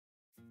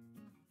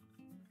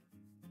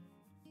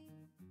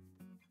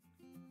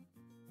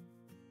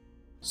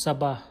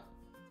Sabah,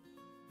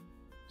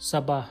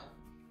 sabah,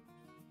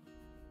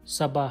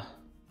 sabah.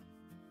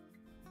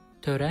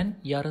 Tören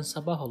yarın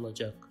sabah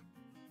olacak.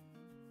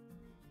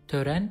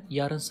 Tören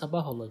yarın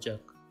sabah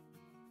olacak.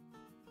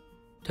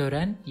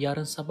 Tören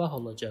yarın sabah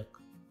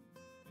olacak.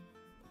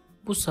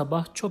 Bu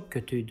sabah çok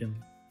kötüydüm.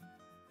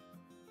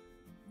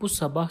 Bu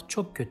sabah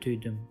çok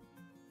kötüydüm.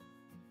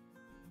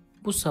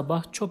 Bu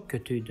sabah çok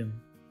kötüydüm.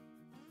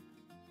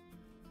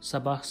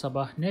 Sabah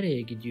sabah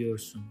nereye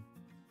gidiyorsun?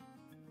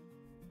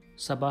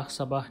 Sabah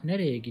sabah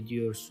nereye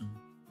gidiyorsun?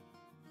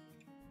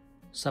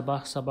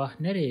 Sabah sabah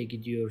nereye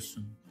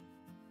gidiyorsun?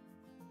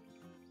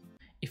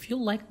 If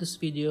you like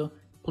this video,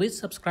 please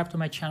subscribe to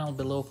my channel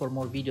below for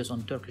more videos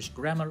on Turkish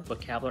grammar,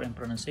 vocabulary, and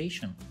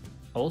pronunciation.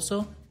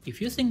 Also,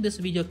 if you think this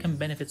video can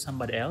benefit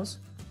somebody else,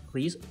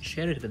 please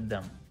share it with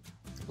them.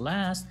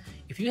 Last,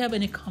 if you have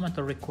any comment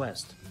or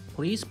request,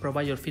 please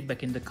provide your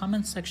feedback in the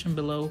comment section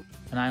below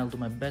and I'll do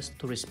my best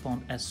to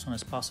respond as soon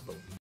as possible.